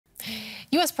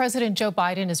U.S. President Joe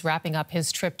Biden is wrapping up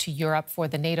his trip to Europe for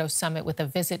the NATO summit with a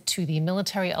visit to the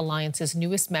military alliance's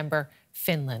newest member,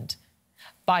 Finland.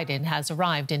 Biden has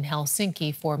arrived in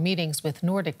Helsinki for meetings with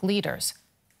Nordic leaders.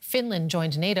 Finland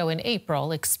joined NATO in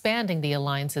April, expanding the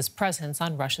alliance's presence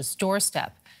on Russia's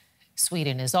doorstep.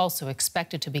 Sweden is also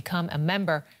expected to become a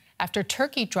member after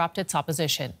Turkey dropped its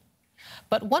opposition.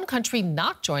 But one country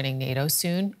not joining NATO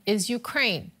soon is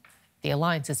Ukraine. The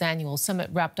alliance's annual summit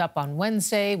wrapped up on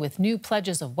Wednesday with new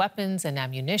pledges of weapons and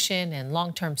ammunition and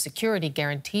long-term security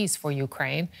guarantees for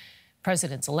Ukraine.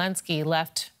 President Zelensky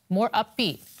left more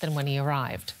upbeat than when he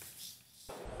arrived.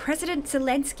 President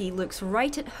Zelensky looks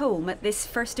right at home at this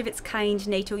first-of-its-kind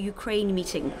NATO-Ukraine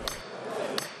meeting.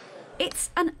 It's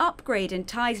an upgrade in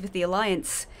ties with the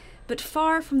alliance, but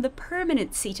far from the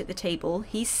permanent seat at the table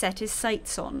he's set his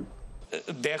sights on.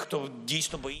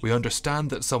 We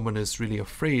understand that someone is really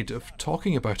afraid of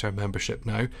talking about our membership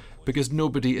now because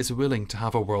nobody is willing to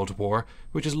have a world war,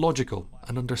 which is logical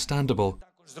and understandable.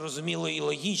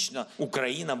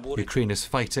 Ukraine is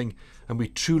fighting, and we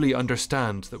truly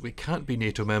understand that we can't be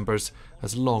NATO members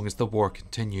as long as the war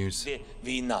continues.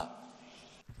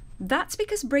 That's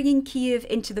because bringing Kyiv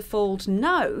into the fold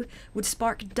now would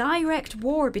spark direct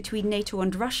war between NATO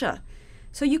and Russia.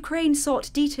 So Ukraine sought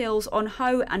details on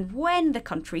how and when the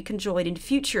country can join in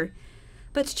future.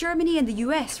 But Germany and the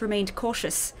US remained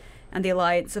cautious, and the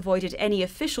alliance avoided any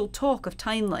official talk of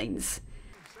timelines.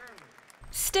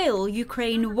 Still,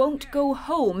 Ukraine won't go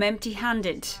home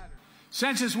empty-handed.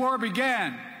 Since this war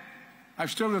began,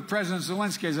 I've stood with President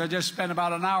Zelensky, as I just spent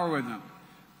about an hour with him,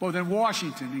 both in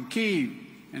Washington, in Kyiv,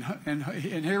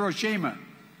 in Hiroshima,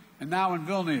 and now in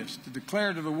Vilnius, to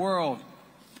declare to the world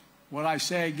what I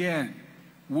say again: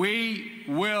 we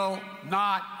will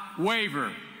not waver.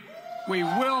 We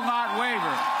will not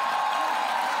waver.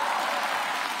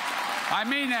 I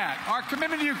mean that. Our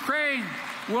commitment to Ukraine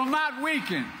will not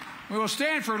weaken. We will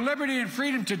stand for liberty and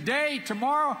freedom today,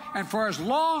 tomorrow, and for as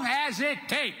long as it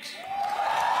takes.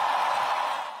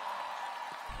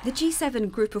 The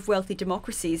G7 group of wealthy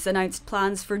democracies announced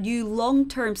plans for new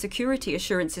long-term security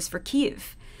assurances for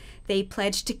Kyiv. They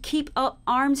pledged to keep up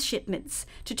arms shipments,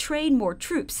 to train more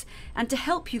troops, and to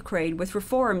help Ukraine with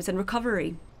reforms and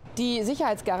recovery.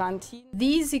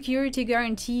 These security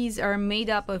guarantees are made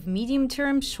up of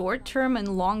medium-term, short-term and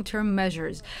long-term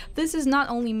measures. This is not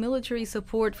only military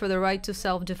support for the right to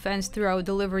self-defense throughout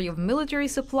delivery of military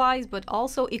supplies, but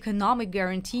also economic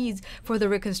guarantees for the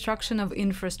reconstruction of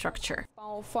infrastructure.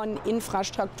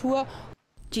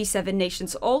 G7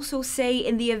 nations also say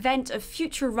in the event of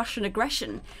future Russian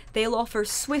aggression, they'll offer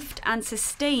swift and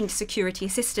sustained security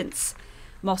assistance.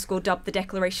 Moscow dubbed the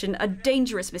declaration a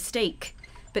dangerous mistake,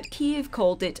 but Kyiv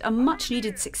called it a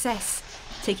much-needed success,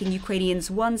 taking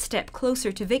Ukrainians one step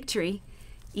closer to victory,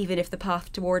 even if the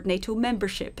path toward NATO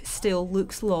membership still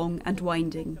looks long and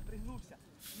winding.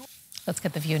 Let's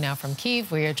get the view now from Kyiv.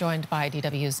 We are joined by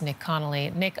DW's Nick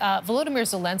Connolly. Nick, Volodymyr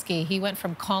Zelensky, he went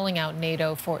from calling out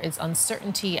NATO for its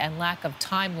uncertainty and lack of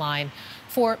timeline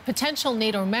for potential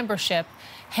NATO membership,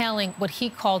 hailing what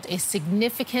he called a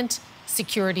significant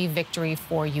security victory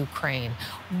for Ukraine.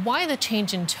 Why the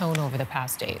change in tone over the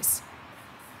past days?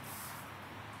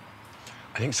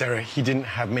 I think, Sarah, he didn't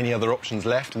have many other options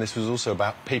left, and this was also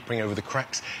about papering over the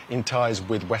cracks in ties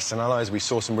with Western allies. We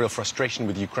saw some real frustration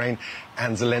with Ukraine,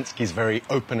 and Zelensky's very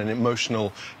open and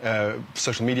emotional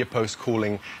social media post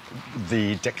calling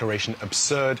the declaration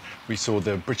absurd. We saw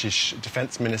the British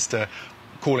Defence Minister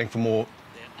calling for more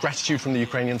gratitude from the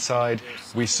Ukrainian side.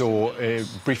 We saw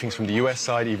briefings from the US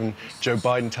side, even Joe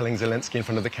Biden telling Zelensky in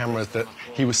front of the cameras that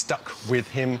he was stuck with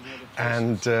him,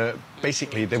 and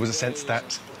basically there was a sense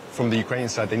that from the Ukrainian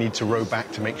side, they need to row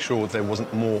back to make sure there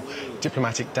wasn't more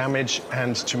diplomatic damage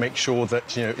and to make sure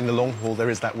that, you know, in the long haul, there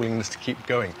is that willingness to keep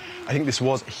going. I think this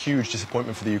was a huge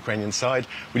disappointment for the Ukrainian side.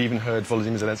 We even heard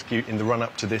Volodymyr Zelensky in the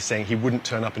run-up to this saying he wouldn't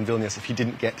turn up in Vilnius if he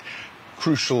didn't get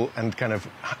crucial and kind of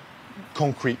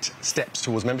concrete steps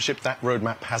towards membership. That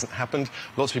roadmap hasn't happened.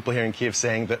 Lots of people here in Kyiv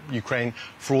saying that Ukraine,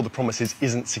 for all the promises,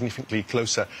 isn't significantly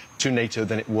closer to NATO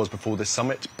than it was before this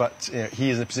summit. But you know, he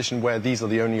is in a position where these are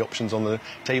the only options on the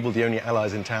table, the only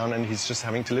allies in town, and he's just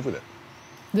having to live with it.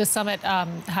 The summit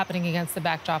happening against the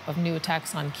backdrop of new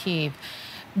attacks on Kyiv.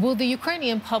 Will the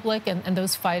Ukrainian public and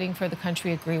those fighting for the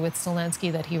country agree with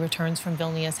Zelensky that he returns from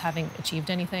Vilnius having achieved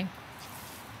anything?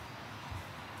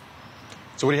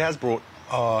 So what he has brought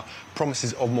are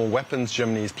promises of more weapons.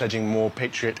 Germany is pledging more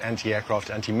Patriot anti-aircraft,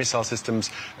 anti-missile systems,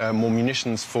 more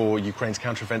munitions for Ukraine's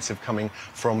counteroffensive coming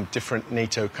from different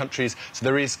NATO countries. So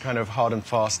there is kind of hard and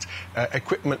fast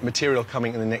equipment material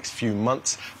coming in the next few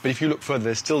months. But if you look further,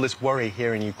 there's still this worry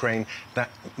here in Ukraine that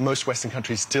most Western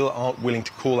countries still aren't willing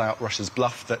to call out Russia's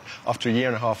bluff, that after a year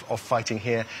and a half of fighting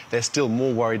here, they're still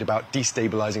more worried about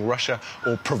destabilizing Russia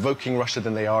or provoking Russia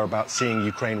than they are about seeing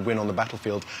Ukraine win on the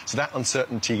battlefield. So that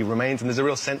uncertainty remains, and there's a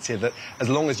real sense here that as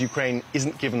long as Ukraine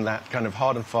isn't given that kind of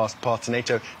hard and fast path to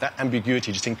NATO, that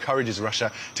ambiguity just encourages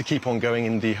Russia to keep on going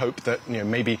in the hope that, you know,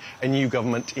 maybe a new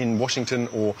government in Washington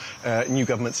or new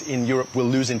governments in Europe will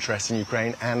lose interest in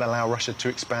Ukraine and allow Russia to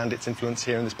expand its influence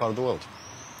here in this part of the world.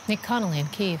 Nick Connolly in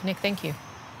Kyiv. Nick, thank you.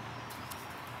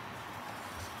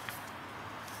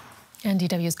 And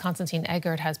DW's Konstantin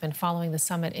Eggert has been following the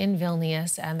summit in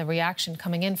Vilnius and the reaction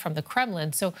coming in from the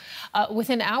Kremlin. So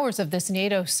within hours of this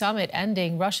NATO summit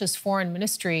ending, Russia's foreign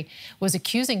ministry was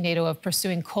accusing NATO of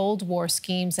pursuing Cold War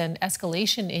schemes and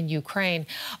escalation in Ukraine.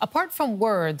 Apart from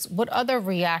words, what other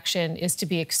reaction is to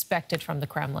be expected from the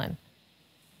Kremlin?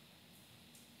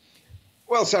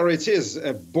 Well, Sarah, it is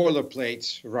a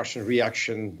boilerplate Russian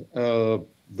reaction,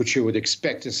 which you would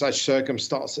expect in such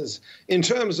circumstances. In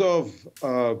terms of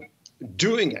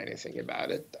doing anything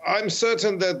about it, I'm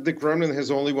certain that the Kremlin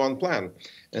has only one plan,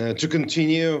 to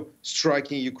continue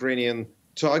striking Ukrainian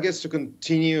targets, to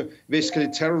continue basically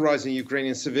terrorizing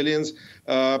Ukrainian civilians.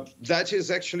 That is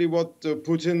actually what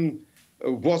Putin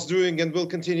was doing and will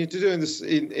continue to do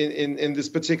in this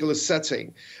particular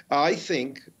setting. I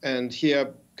think, and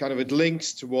here kind of it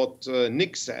links to what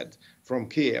Nick said from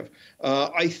Kyiv.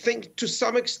 I think to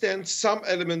some extent, some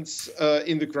elements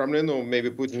in the Kremlin, or maybe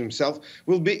Putin himself,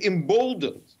 will be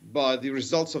emboldened by the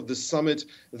results of the summit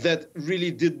that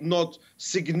really did not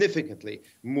significantly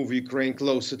move Ukraine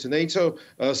closer to NATO.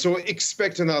 So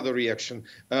expect another reaction.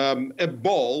 A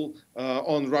ball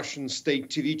on Russian state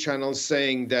TV channels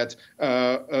saying that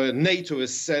NATO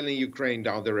is selling Ukraine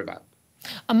down the river.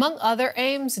 Among other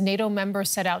aims, NATO members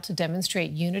set out to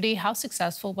demonstrate unity. How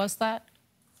successful was that?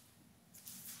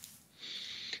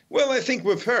 Well, I think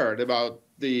we've heard about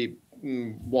the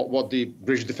what the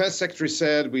British Defense Secretary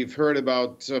said. We've heard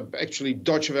about actually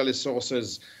Deutsche Welle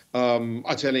sources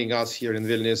are telling us here in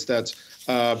Vilnius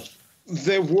that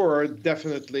there were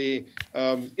definitely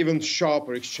even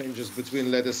sharper exchanges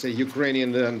between, let us say,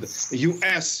 Ukrainian and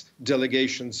U.S.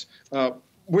 delegations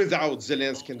without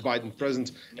Zelensky and Biden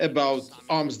present, about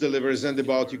arms deliveries and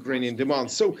about Ukrainian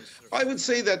demands. So I would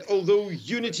say that although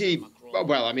unity,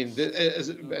 well, I mean,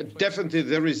 definitely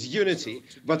there is unity,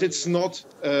 but it's not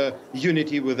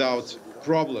unity without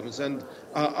problems. And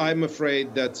I'm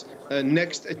afraid that at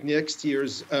next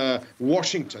year's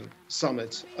Washington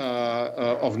summit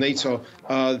of NATO,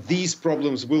 these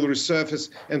problems will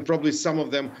resurface, and probably some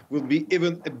of them will be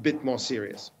even a bit more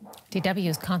serious.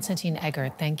 DW's Konstantin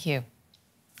Eggert, thank you.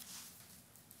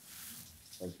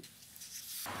 Thank you.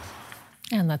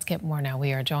 And let's get more now.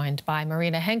 We are joined by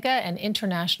Marina Henke, an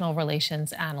international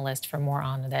relations analyst, for more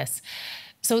on this.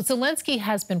 So Zelensky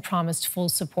has been promised full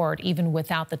support, even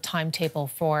without the timetable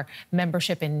for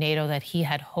membership in NATO that he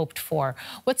had hoped for.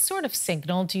 What sort of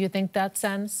signal do you think that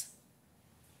sends?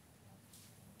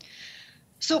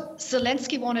 So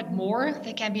Zelensky wanted more,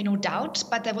 there can be no doubt,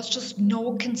 but there was just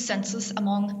no consensus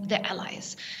among the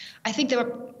allies. I think there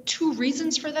were two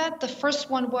reasons for that. The first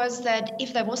one was that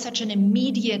if there was such an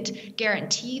immediate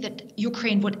guarantee that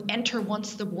Ukraine would enter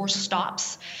once the war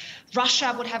stops,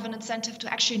 Russia would have an incentive to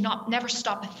actually never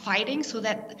stop fighting, so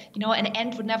that, you know, an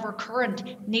end would never occur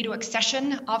and NATO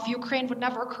accession of Ukraine would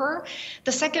never occur.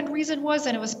 The second reason was,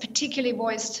 and it was particularly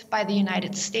voiced by the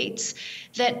United States,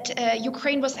 that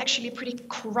Ukraine was actually a pretty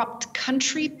corrupt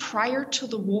country prior to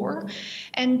the war.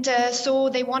 And so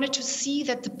they wanted to see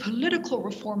that the political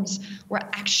reforms were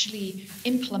actually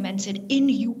implemented in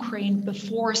Ukraine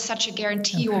before such a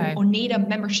guarantee or NATO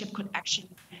membership could actually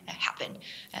happen.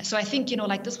 So I think, you know,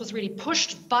 like this was really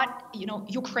pushed, but, you know,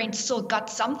 Ukraine still got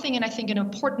something. And I think an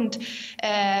important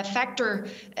factor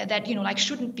that, you know, like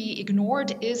shouldn't be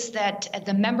ignored is that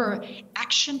the member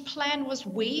action plan was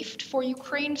waived for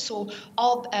Ukraine. So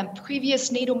all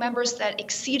previous NATO members that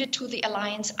acceded to the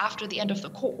alliance after the end of the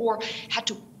Cold War had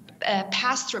to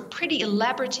pass through a pretty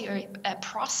elaborate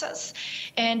process,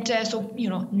 and so, you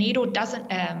know, NATO doesn't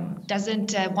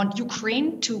want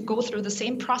Ukraine to go through the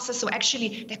same process. So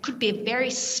actually, there could be a very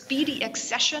speedy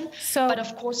accession, but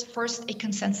of course, first a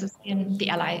consensus in the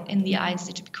alliance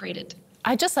needs to be created.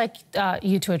 I'd just like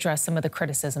you to address some of the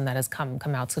criticism that has come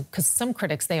out, because some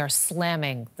critics, they are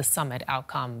slamming the summit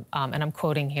outcome. And I'm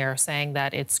quoting here, saying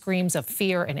that it screams of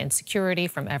fear and insecurity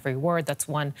from every word. That's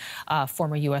one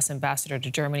former U.S. ambassador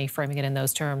to Germany framing it in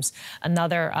those terms.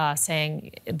 Another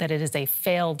saying that it is a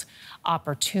failed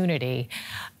opportunity.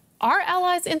 Are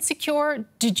allies insecure?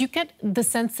 Did you get the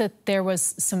sense that there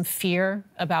was some fear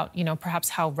about, perhaps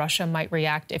how Russia might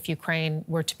react if Ukraine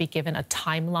were to be given a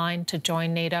timeline to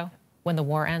join NATO when the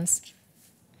war ends?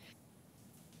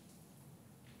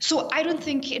 So I don't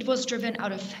think it was driven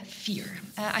out of fear.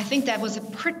 I think there was a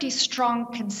pretty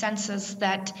strong consensus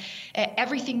that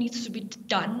everything needs to be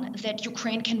done that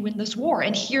Ukraine can win this war.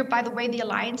 And here, by the way, the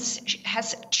alliance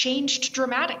has changed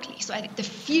dramatically. So I think the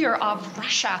fear of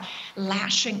Russia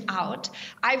lashing out,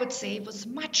 I would say, was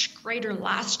much greater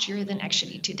last year than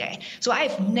actually today. So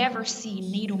I've never seen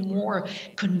NATO more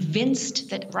convinced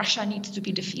that Russia needs to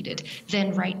be defeated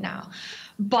than right now.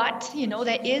 But,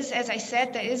 there is, as I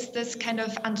said, there is this kind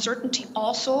of uncertainty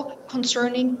also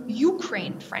concerning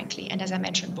Ukraine, frankly. And as I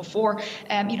mentioned before,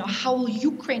 how will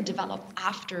Ukraine develop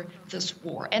after this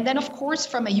war? And then, of course,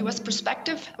 from a U.S.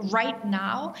 perspective, right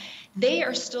now, they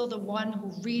are still the one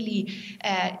who really,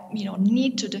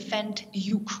 need to defend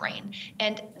Ukraine.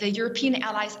 And the European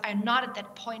allies are not at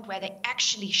that point where they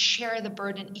actually share the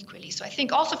burden equally. So I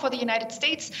think also for the United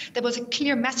States, there was a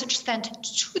clear message sent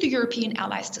to the European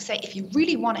allies to say, if you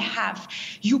really want to have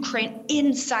Ukraine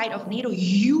inside of NATO,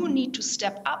 you need to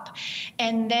step up.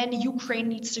 And then Ukraine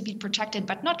needs to be protected,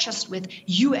 but not just with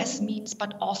US means,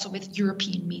 but also with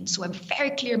European means. So a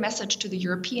very clear message to the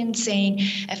Europeans saying,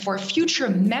 for future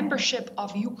membership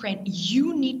of Ukraine,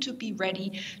 you need to be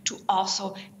ready to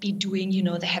also be doing,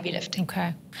 the heavy lifting.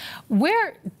 Okay.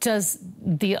 Where does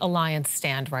the alliance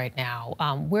stand right now?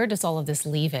 Where does all of this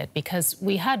leave it? Because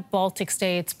we had Baltic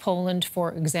states, Poland,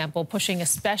 for example, pushing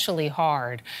especially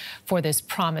hard for this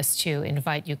promise to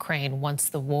invite Ukraine once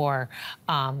the war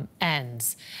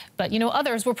ends. But,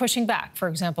 others were pushing back, for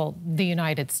example, the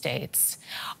United States.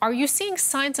 Are you seeing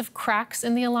signs of cracks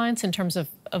in the alliance in terms of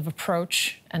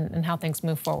approach and how things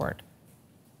move forward?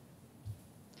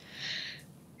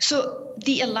 So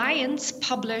the alliance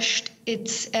published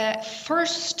its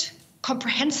first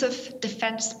comprehensive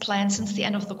defense plan since the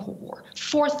end of the Cold War,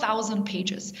 4,000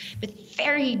 pages with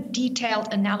very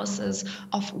detailed analysis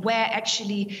of where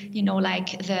actually,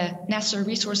 the necessary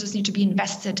resources need to be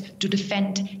invested to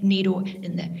defend NATO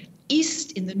in the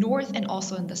east, in the north, and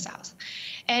also in the south.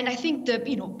 And I think the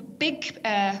big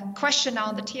question now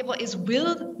on the table is,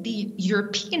 will the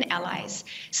European allies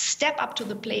step up to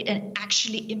the plate and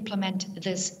actually implement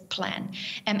this plan?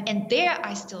 And there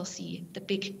I still see the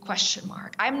big question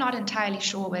mark. I'm not entirely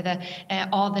sure whether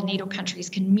all the NATO countries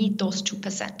can meet those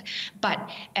 2%. But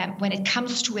when it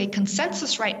comes to a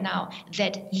consensus right now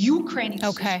that Ukraine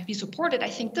needs to be supported, I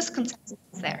think this consensus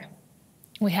is there.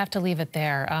 We have to leave it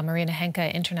there. Marina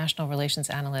Henke, international relations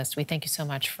analyst, we thank you so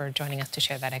much for joining us to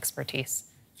share that expertise.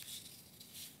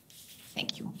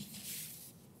 Thank you.